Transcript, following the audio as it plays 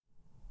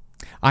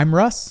I'm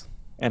Russ.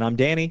 And I'm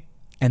Danny.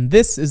 And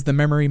this is the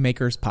Memory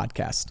Makers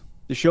Podcast.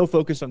 The show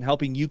focused on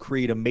helping you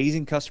create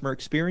amazing customer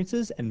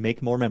experiences and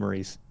make more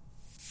memories.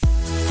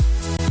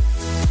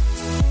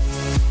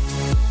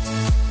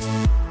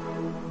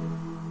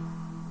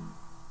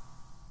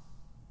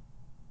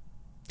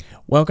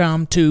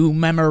 Welcome to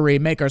Memory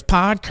Makers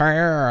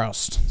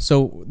Podcast.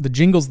 So the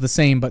jingle's the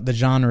same, but the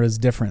genre is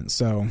different.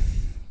 So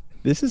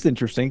this is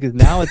interesting because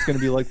now it's going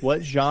to be like,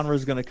 what genre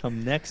is going to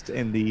come next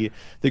in the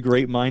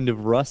great mind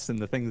of Russ and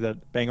the things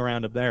that bang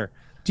around up there?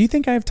 Do you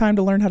think I have time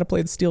to learn how to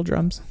play the steel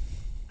drums?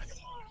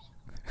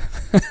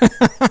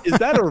 Is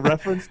that a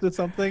reference to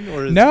something?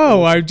 Or is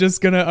no, I'm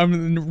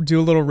gonna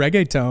do a little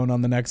reggaeton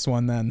on the next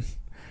one then.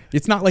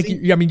 It's not like,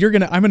 I'm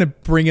going to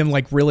bring in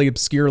like really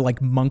obscure,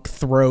 like monk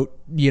throat,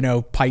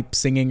 pipe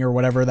singing or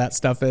whatever that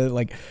stuff is.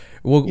 Like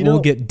we'll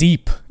get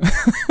deep.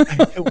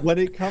 When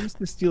it comes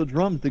to steel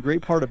drums, the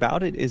great part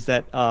about it is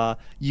that all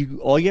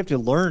you have to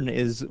learn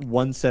is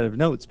one set of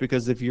notes,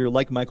 because if you're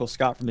like Michael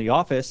Scott from The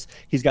Office,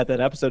 he's got that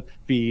episode,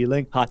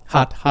 feeling hot,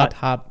 hot, hot,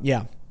 hot.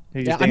 Yeah.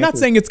 Yeah, I'm not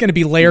saying it's going to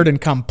be layered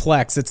and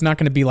complex. It's not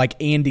going to be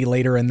like Andy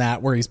later in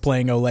that where he's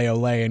playing Ole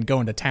Ole and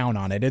going to town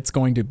on it. It's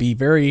going to be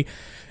very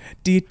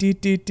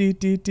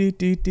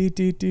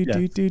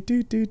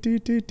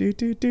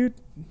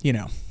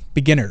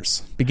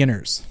beginners.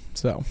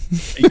 So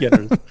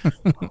beginners.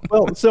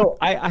 Well, so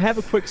I have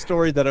a quick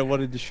story that I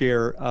wanted to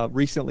share.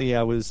 Recently,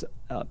 I was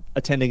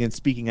attending and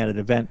speaking at an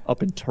event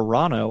up in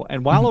Toronto,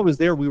 and while I was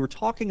there, we were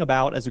talking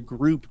about, as a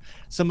group,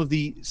 some of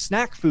the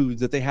snack foods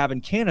that they have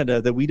in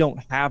Canada that we don't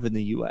have in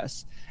the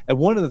U.S. And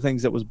one of the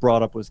things that was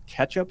brought up was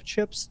ketchup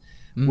chips,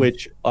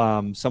 which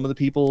some of the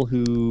people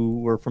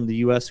who were from the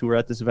U.S. who were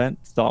at this event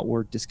thought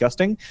were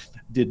disgusting,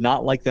 did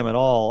not like them at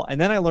all.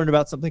 And then I learned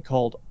about something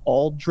called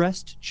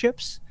all-dressed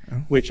chips,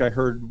 which I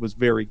heard was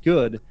very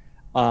good.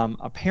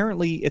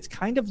 Apparently, it's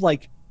kind of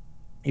like,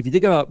 if you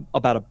think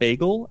about a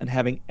bagel and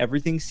having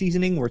everything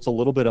seasoning where it's a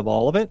little bit of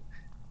all of it,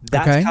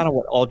 that's kind of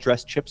what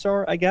all-dressed chips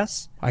are, I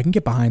guess. I can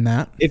get behind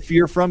that. If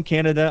you're from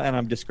Canada and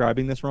I'm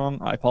describing this wrong,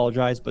 I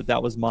apologize, but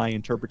that was my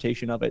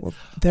interpretation of it. Well,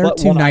 they're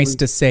too nice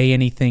to say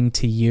anything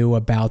to you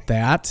about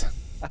that.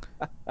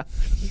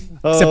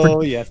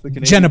 Oh, yes. The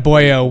Jenna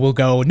Boyo will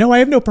go, no, I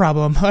have no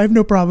problem. I have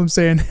no problem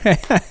saying,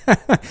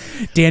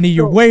 Danny,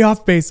 you're way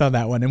off base on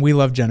that one. And we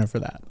love Jenna for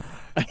that.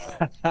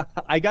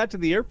 I got to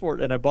the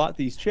airport and I bought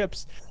these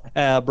chips,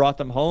 brought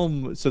them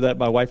home so that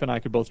my wife and I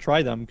could both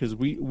try them, because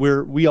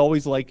we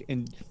always like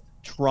in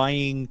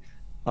trying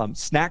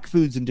snack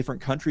foods in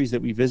different countries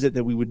that we visit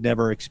that we would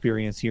never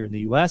experience here in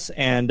the U.S.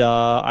 And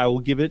I will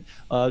give it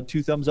a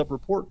 2 thumbs up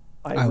report.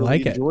 I really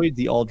like enjoyed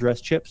the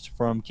all-dressed chips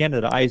from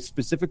Canada. I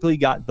specifically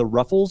got the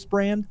Ruffles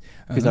brand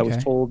because I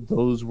was told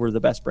those were the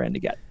best brand to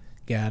get.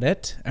 Got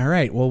it. All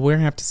right. Well, we're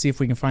going to have to see if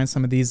we can find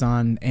some of these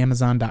on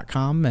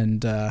Amazon.com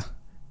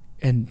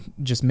and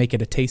just make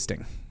it a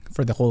tasting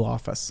for the whole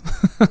office.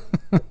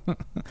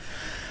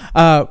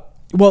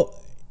 Well,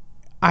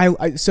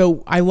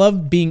 I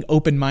love being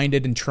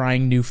open-minded and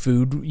trying new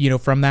food,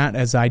 from that,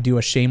 as I do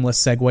a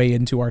shameless segue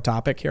into our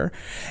topic here.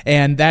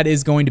 And that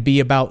is going to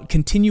be about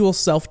continual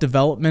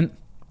self-development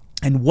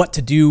and what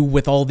to do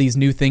with all these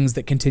new things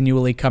that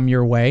continually come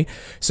your way.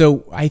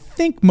 So I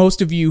think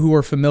most of you who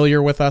are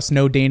familiar with us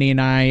know Danny and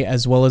I,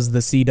 as well as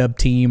the C-Dub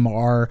team,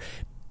 are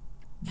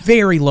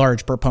very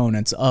large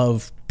proponents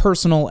of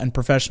personal and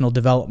professional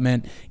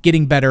development,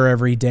 getting better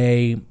every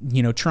day,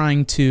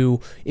 trying to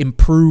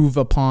improve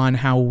upon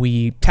how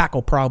we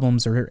tackle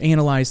problems or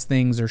analyze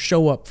things or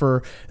show up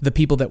for the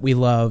people that we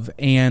love.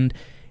 And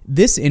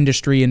this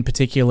industry in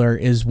particular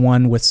is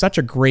one with such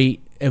a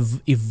great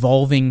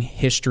evolving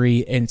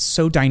history, and it's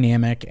so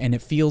dynamic, and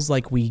it feels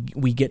like we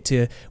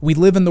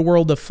live in the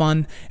world of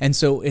fun, and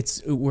so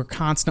we're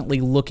constantly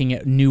looking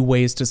at new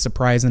ways to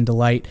surprise and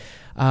delight,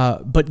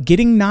 but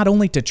getting not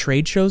only to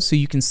trade shows so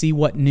you can see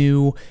what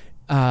new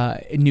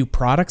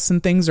products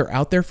and things are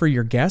out there for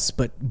your guests,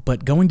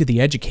 but going to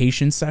the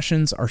education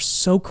sessions are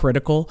so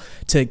critical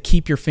to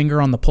keep your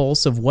finger on the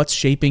pulse of what's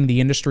shaping the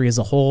industry as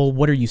a whole.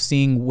 What are you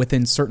seeing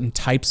within certain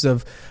types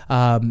of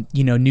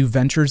new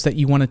ventures that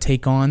you want to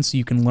take on, so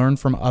you can learn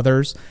from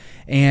others.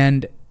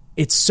 And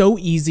it's so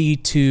easy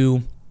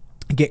to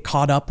get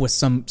caught up with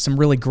some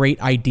really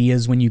great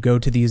ideas when you go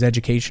to these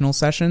educational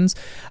sessions.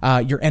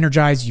 You're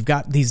energized, you've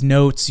got these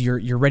notes,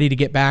 you're ready to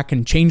get back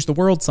and change the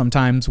world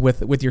sometimes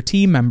with your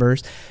team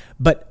members.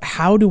 But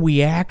how do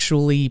we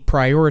actually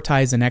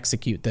prioritize and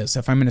execute this?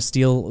 If I'm going to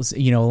steal,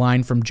 a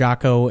line from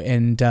Jocko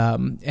and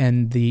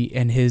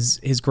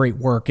his great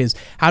work, is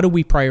how do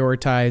we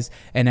prioritize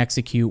and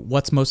execute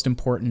what's most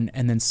important,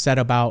 and then set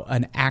about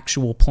an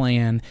actual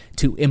plan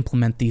to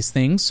implement these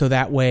things, so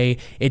that way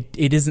it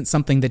isn't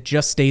something that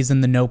just stays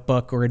in the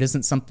notebook, or it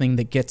isn't something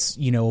that gets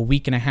a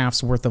week and a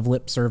half's worth of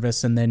lip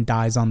service and then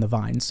dies on the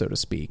vine, so to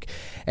speak.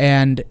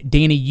 And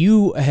Danny,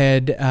 you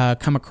had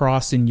come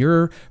across in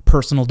your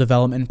personal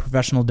development and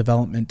professional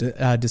development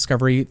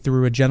discovery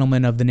through a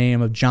gentleman of the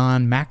name of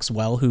John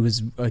Maxwell, who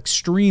is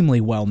extremely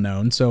well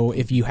known. So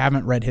if you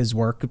haven't read his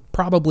work,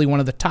 probably one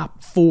of the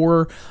top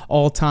 4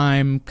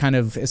 all-time kind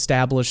of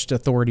established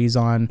authorities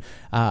on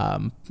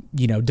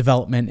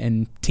development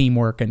and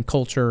teamwork and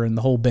culture and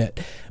the whole bit.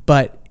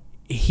 But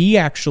he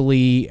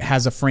actually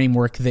has a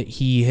framework that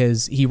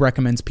he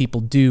recommends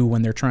people do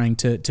when they're trying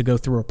to go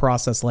through a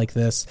process like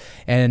this.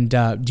 And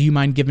do you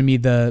mind giving me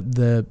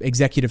the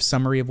executive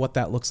summary of what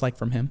that looks like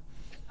from him?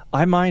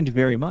 I mind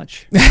very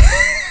much.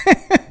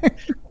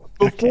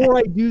 Before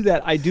I do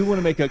that, I do want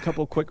to make a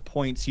couple quick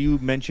points. You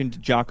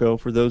mentioned Jocko.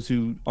 For those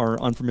who are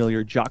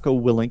unfamiliar, Jocko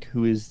Willink,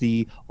 who is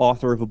the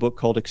author of a book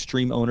called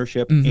Extreme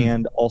Ownership,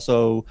 and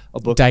also a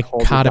book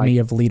called Dichotomy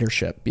of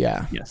Leadership.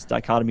 Yeah. Yes,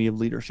 Dichotomy of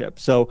Leadership.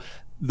 So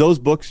those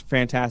books,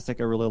 fantastic.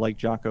 I really like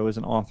Jocko as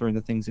an author and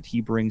the things that he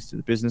brings to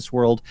the business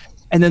world.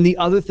 And then the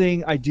other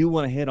thing I do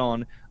want to hit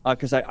on,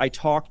 because I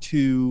talk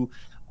to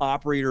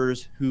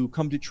operators who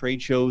come to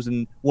trade shows,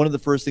 and one of the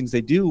first things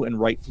they do, and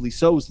rightfully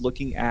so, is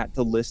looking at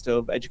the list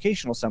of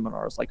educational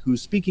seminars, like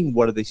who's speaking,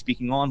 what are they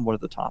speaking on, what are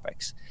the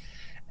topics.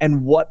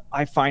 And what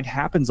I find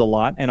happens a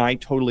lot, and I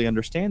totally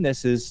understand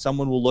this, is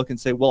someone will look and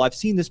say, well, I've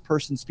seen this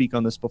person speak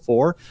on this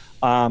before.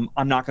 I'm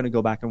not going to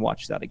go back and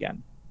watch that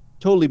again.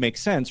 Totally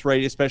makes sense,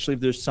 right? Especially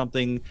if there's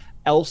something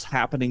else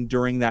happening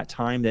during that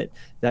time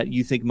that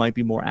you think might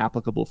be more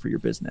applicable for your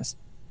business.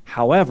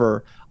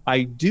 However,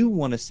 I do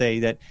want to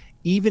say that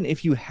even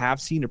if you have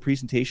seen a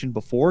presentation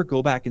before,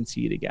 go back and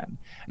see it again.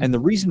 And the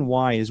reason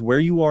why is where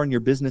you are in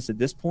your business at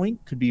this point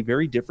could be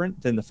very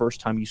different than the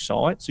first time you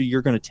saw it. So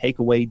you're going to take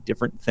away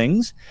different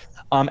things.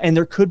 And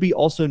there could be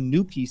also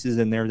new pieces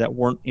in there that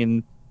weren't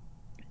in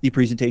the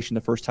presentation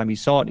the first time you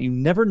saw it. You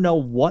never know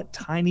what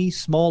tiny,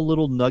 small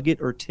little nugget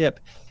or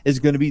tip is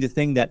going to be the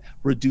thing that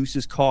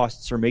reduces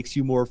costs or makes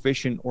you more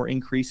efficient or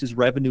increases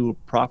revenue or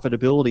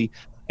profitability.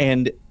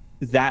 And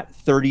that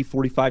 30,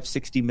 45,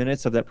 60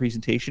 minutes of that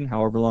presentation,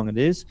 however long it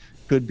is,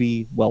 could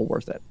be well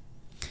worth it.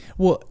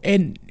 Well,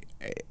 and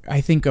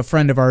I think a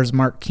friend of ours,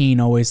 Mark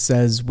Keene, always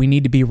says we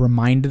need to be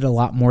reminded a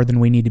lot more than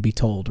we need to be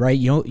told, right?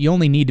 You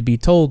only need to be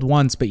told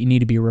once, but you need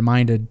to be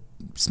reminded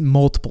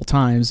multiple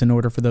times in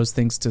order for those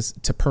things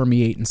to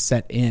permeate and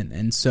set in.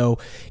 And so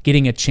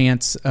getting a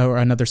chance or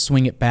another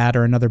swing at bat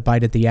or another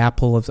bite at the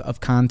apple of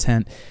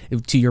content,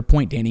 to your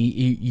point, Danny,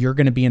 you're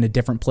going to be in a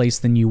different place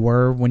than you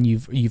were when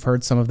you've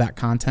heard some of that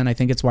content. I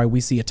think it's why we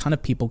see a ton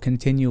of people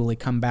continually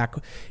come back,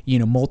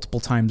 multiple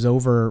times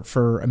over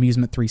for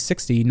Amusement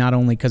 360, not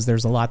only because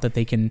there's a lot that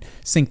they can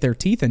sink their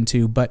teeth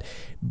into, but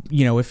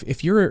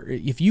if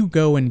you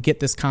go and get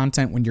this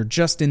content when you're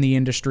just in the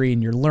industry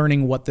and you're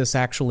learning what this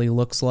actually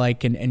looks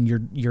like, and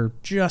you're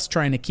just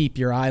trying to keep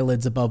your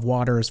eyelids above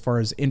water as far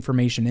as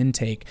information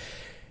intake,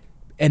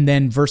 and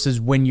then versus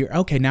when you're,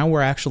 okay, now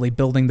we're actually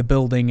building the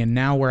building and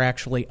now we're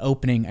actually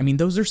opening. I mean,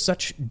 those are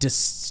such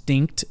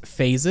distinct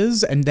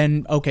phases. And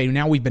then, okay,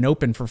 now we've been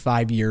open for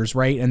 5 years,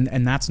 right?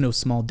 And that's no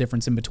small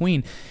difference in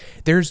between.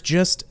 There's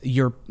just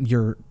your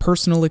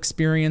personal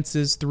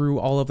experiences through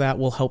all of that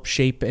will help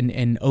shape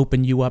and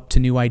open you up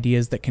to new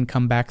ideas that can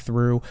come back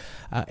through.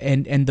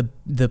 And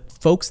the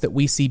folks that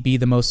we see be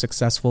the most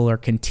successful are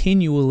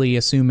continually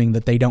assuming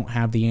that they don't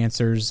have the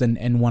answers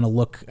and want to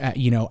look at,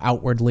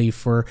 outwardly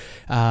for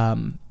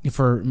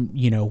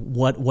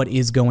what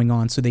is going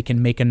on so they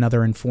can make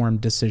another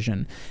informed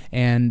decision.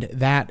 And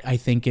that, I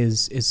think,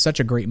 is such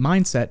a great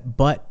mindset,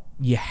 but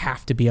you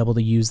have to be able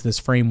to use this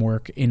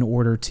framework in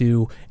order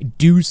to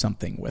do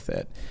something with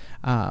it.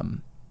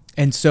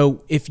 And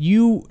so if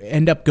you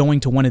end up going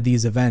to one of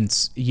these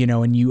events,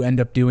 and you end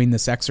up doing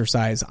this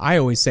exercise, I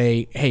always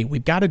say, hey,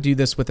 we've got to do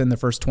this within the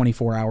first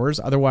 24 hours.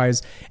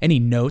 Otherwise, any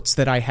notes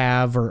that I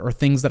have or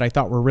things that I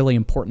thought were really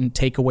important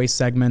takeaway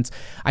segments,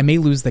 I may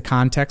lose the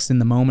context in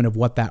the moment of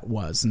what that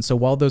was. And so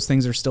while those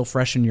things are still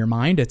fresh in your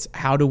mind, it's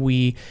how do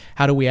we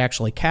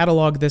actually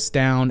catalog this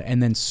down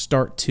and then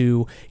start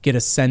to get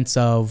a sense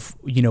of,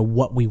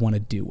 what we want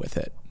to do with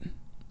it.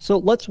 So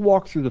let's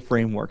walk through the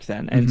framework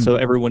then, and so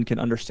everyone can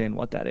understand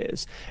what that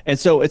is. And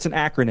so it's an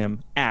acronym,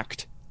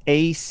 ACT,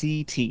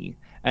 A-C-T.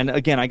 And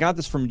again, I got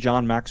this from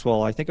John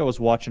Maxwell. I think I was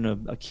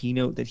watching a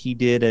keynote that he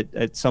did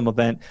at some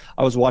event.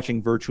 I was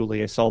watching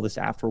virtually. I saw this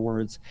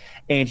afterwards.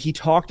 And he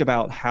talked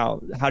about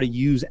how to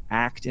use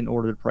ACT in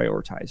order to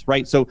prioritize,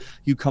 right? So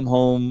you come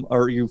home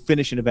or you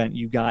finish an event,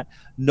 you've got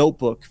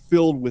notebook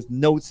filled with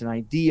notes and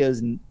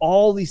ideas and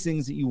all these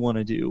things that you want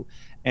to do.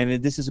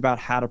 And this is about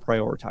how to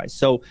prioritize.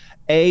 So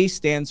A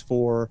stands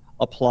for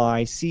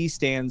apply, C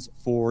stands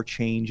for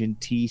change, and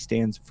T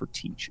stands for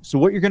teach. So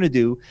what you're going to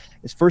do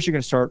is first you're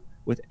going to start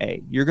with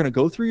A. You're going to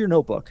go through your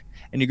notebook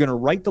and you're going to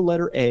write the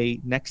letter A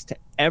next to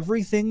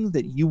everything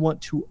that you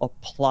want to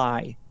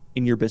apply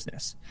in your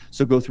business.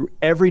 So go through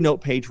every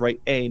note page, write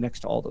A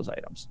next to all those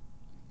items.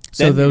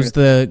 So those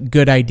the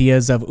good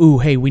ideas of,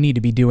 hey, we need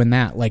to be doing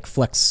that, like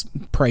flex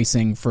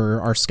pricing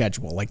for our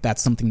schedule. Like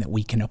that's something that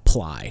we can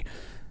apply.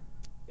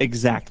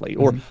 Exactly.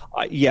 Or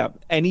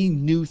any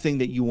new thing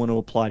that you want to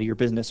apply to your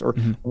business, or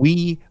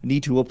we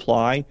need to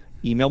apply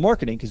email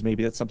marketing, because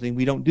maybe that's something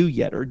we don't do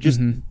yet, or just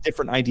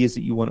different ideas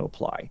that you want to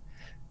apply.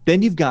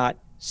 Then you've got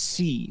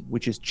C,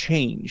 which is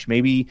change.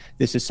 Maybe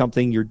this is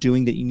something you're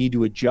doing that you need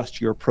to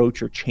adjust your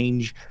approach or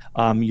change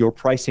your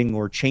pricing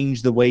or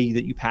change the way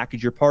that you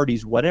package your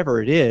parties,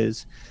 whatever it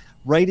is.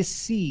 Write a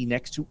C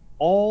next to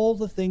all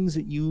the things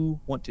that you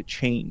want to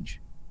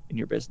change in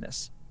your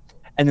business.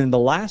 And then the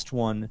last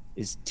one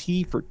is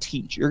T for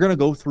teach. You're going to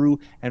go through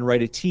and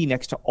write a T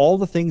next to all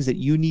the things that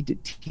you need to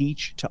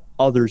teach to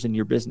others in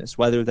your business,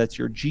 whether that's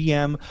your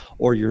GM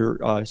or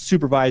your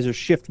supervisors,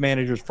 shift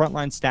managers,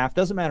 frontline staff,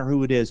 doesn't matter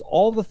who it is,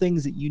 all the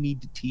things that you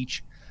need to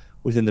teach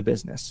within the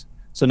business.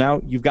 So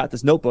now you've got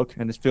this notebook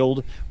and it's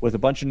filled with a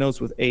bunch of notes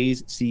with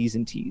A's, C's,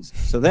 and T's.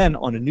 So then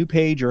on a new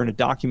page or in a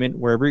document,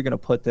 wherever you're going to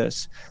put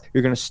this,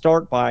 you're going to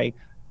start by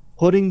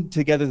putting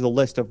together the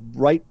list of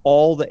write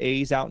all the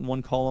A's out in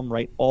one column,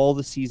 write all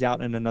the C's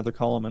out in another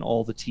column, and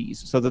all the T's,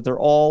 so that they're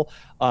all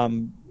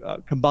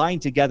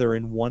combined together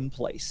in one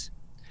place.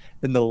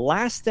 Then the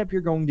last step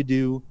you're going to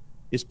do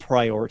is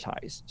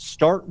prioritize.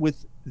 Start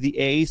with the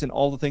A's and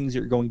all the things that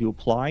you're going to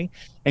apply,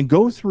 and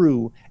go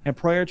through and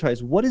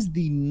prioritize what is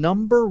the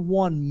number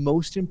one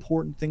most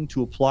important thing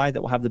to apply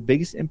that will have the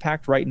biggest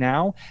impact right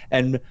now,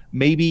 and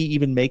maybe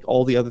even make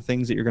all the other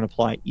things that you're going to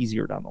apply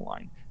easier down the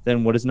line.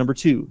 Then what is number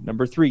 2,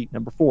 number 3,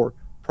 number 4?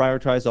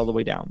 Prioritize all the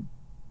way down.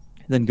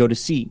 Then go to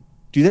C.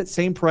 Do that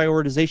same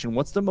prioritization.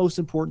 What's the most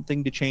important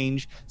thing to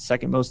change?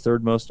 Second most,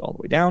 third most, all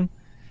the way down.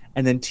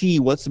 And then T,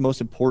 what's the most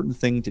important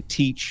thing to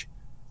teach?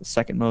 The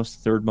second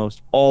most, third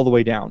most, all the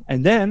way down.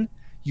 And then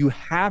you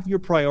have your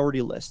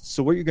priority list.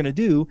 So what you're going to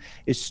do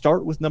is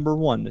start with number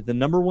 1, the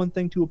number one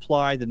thing to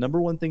apply, the number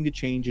one thing to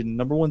change, and the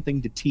number one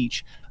thing to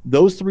teach.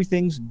 Those 3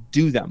 things,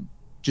 do them.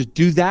 Just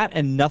do that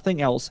and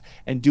nothing else,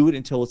 and do it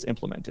until it's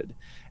implemented.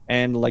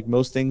 And like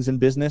most things in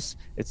business,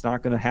 it's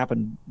not going to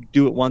happen.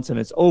 Do it once and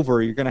it's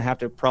over. You're going to have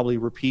to probably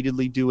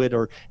repeatedly do it,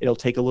 or it'll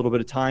take a little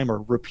bit of time,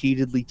 or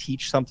repeatedly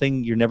teach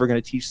something. You're never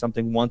going to teach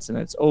something once and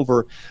it's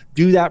over.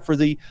 Do that for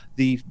the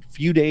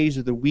few days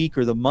or the week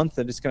or the month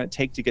that it's going to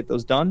take to get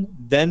those done.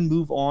 Then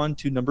move on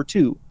to number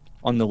 2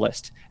 on the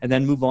list, and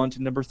then move on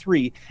to number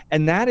 3.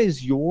 And that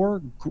is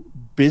your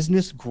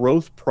business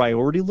growth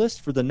priority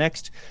list for the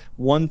next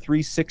 1,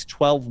 3, 6,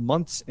 12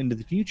 months into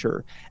the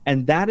future.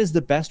 And that is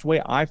the best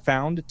way I've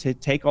found to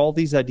take all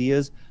these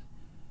ideas,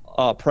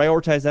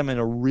 prioritize them in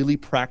a really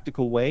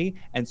practical way,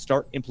 and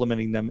start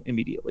implementing them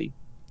immediately.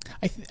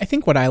 I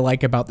think what I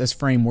like about this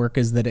framework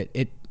is that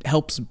it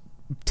helps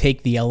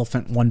take the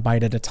elephant one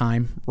bite at a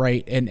time,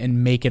 right?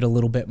 And make it a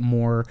little bit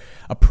more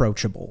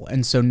approachable.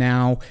 And so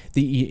now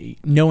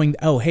knowing,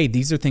 oh, hey,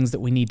 these are things that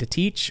we need to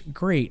teach.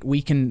 Great.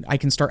 I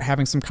can start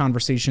having some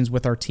conversations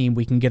with our team.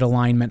 We can get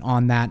alignment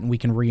on that, and we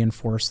can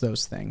reinforce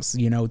those things.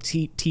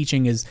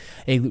 Teaching is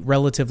a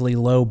relatively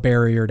low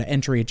barrier to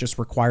entry. It just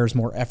requires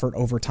more effort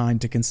over time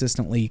to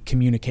consistently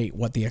communicate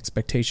what the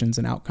expectations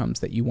and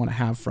outcomes that you want to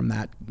have from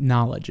that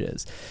knowledge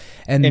is.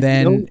 And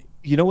then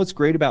you know what's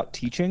great about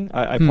teaching?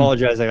 I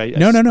apologize.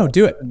 No,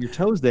 do it. On your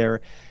toes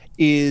there,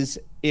 is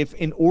if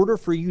in order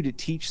for you to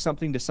teach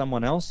something to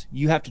someone else,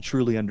 you have to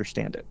truly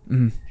understand it.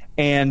 Mm-hmm.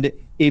 And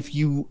if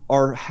you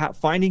are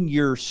finding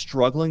you're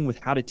struggling with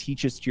how to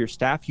teach this to your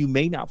staff, you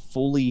may not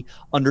fully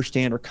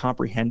understand or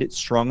comprehend it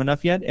strong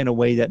enough yet in a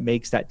way that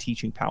makes that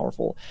teaching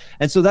powerful.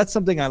 And so that's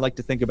something I like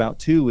to think about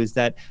too, is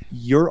that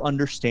your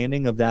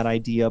understanding of that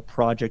idea,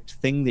 project,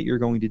 thing that you're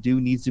going to do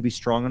needs to be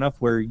strong enough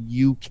where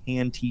you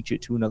can teach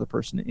it to another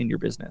person in your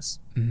business.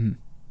 Mm-hmm.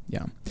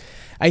 Yeah.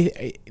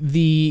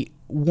 The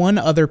one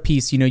other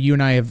piece, you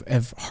and I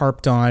have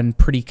harped on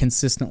pretty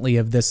consistently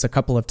of this a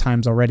couple of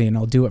times already, and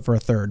I'll do it for a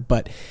third,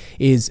 but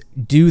is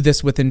do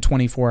this within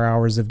 24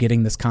 hours of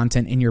getting this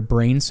content in your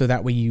brain, so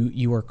that way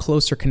you are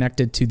closer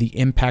connected to the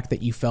impact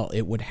that you felt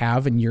it would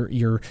have, and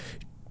you're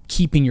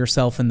keeping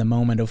yourself in the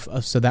moment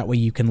of so that way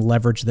you can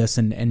leverage this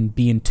and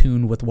be in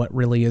tune with what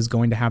really is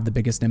going to have the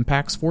biggest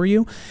impacts for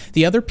you.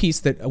 The other piece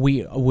that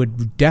we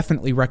would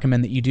definitely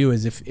recommend that you do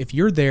is if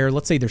you're there,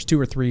 let's say there's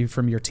 2 or 3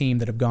 from your team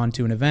that have gone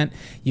to an event,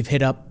 you've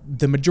hit up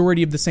the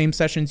majority of the same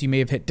sessions, you may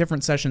have hit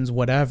different sessions,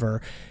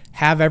 whatever,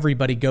 have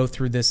everybody go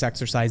through this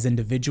exercise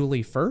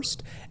individually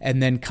first,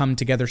 and then come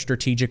together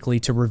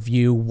strategically to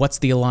review what's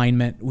the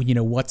alignment,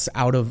 what's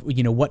out of,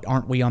 what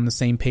aren't we on the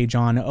same page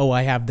on? Oh,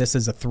 I have this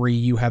as a 3,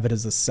 you have it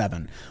as a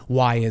 7.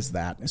 Why is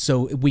that?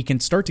 So we can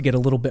start to get a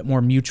little bit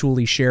more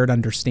mutually shared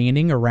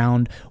understanding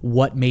around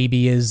what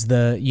maybe is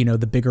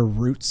the bigger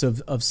roots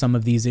of some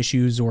of these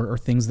issues or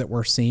things that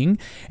we're seeing.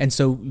 And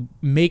so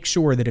make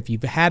sure that if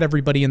you've had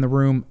everybody in the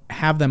room,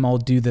 have them all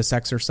do this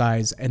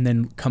exercise and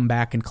then come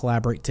back and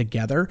collaborate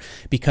together,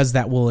 because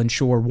that will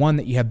ensure, one,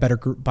 that you have better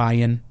group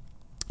buy-in,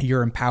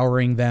 you're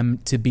empowering them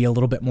to be a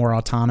little bit more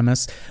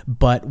autonomous,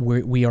 but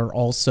we are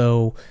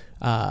also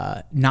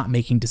not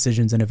making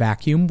decisions in a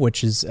vacuum,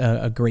 which is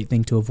a great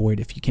thing to avoid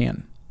if you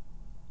can.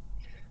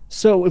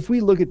 So if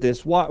we look at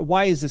this,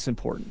 why is this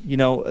important?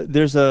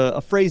 There's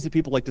a phrase that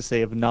people like to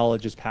say of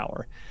knowledge is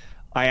power.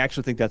 I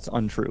actually think that's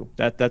untrue.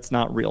 That's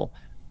not real.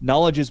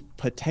 Knowledge is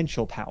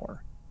potential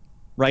power,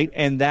 right?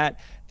 And that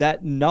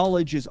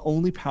knowledge is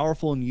only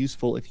powerful and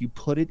useful if you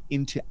put it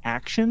into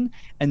action.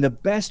 And the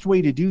best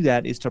way to do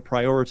that is to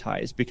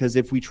prioritize, because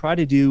if we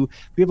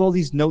have all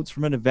these notes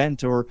from an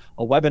event or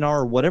a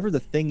webinar or whatever the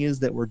thing is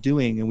that we're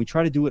doing, and we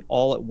try to do it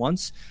all at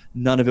once,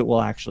 none of it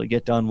will actually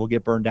get done. We'll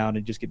get burned down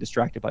and just get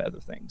distracted by other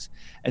things.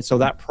 And so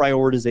that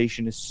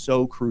prioritization is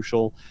so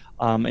crucial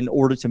in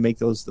order to make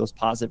those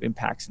positive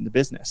impacts in the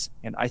business.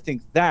 And I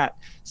think that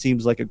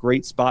seems like a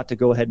great spot to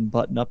go ahead and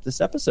button up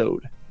this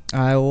episode.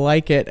 I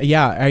like it.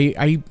 Yeah,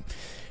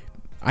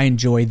 I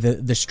enjoy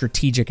the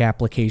strategic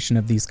application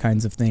of these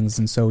kinds of things,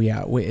 and so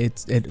yeah,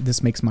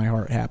 this makes my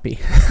heart happy.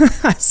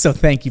 So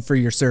thank you for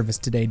your service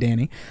today,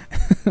 Danny.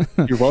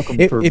 You're welcome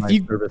for my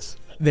service.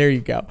 There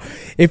you go.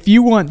 If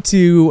you want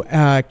to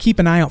keep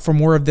an eye out for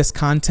more of this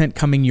content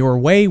coming your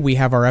way, we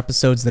have our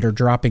episodes that are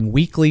dropping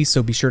weekly,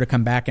 so be sure to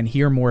come back and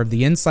hear more of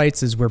the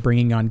insights as we're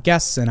bringing on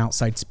guests and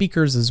outside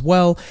speakers as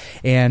well.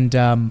 And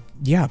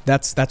yeah,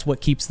 that's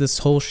what keeps this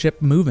whole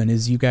ship moving,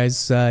 is you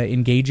guys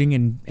engaging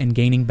and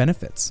gaining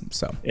benefits.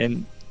 So,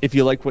 and if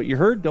you like what you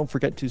heard, don't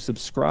forget to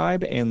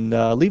subscribe and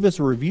leave us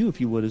a review if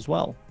you would as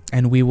well.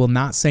 And we will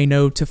not say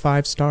no to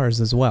 5 stars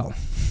as well.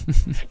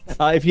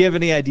 If you have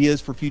any ideas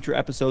for future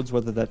episodes,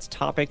 whether that's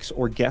topics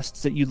or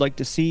guests that you'd like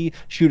to see,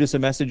 shoot us a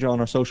message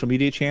on our social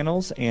media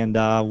channels, and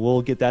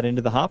we'll get that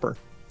into the hopper.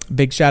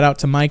 Big shout out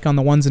to Mike on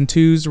the 1s and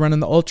 2s running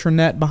the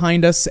Ultranet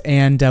behind us,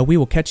 and we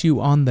will catch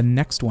you on the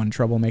next one,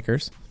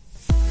 Troublemakers.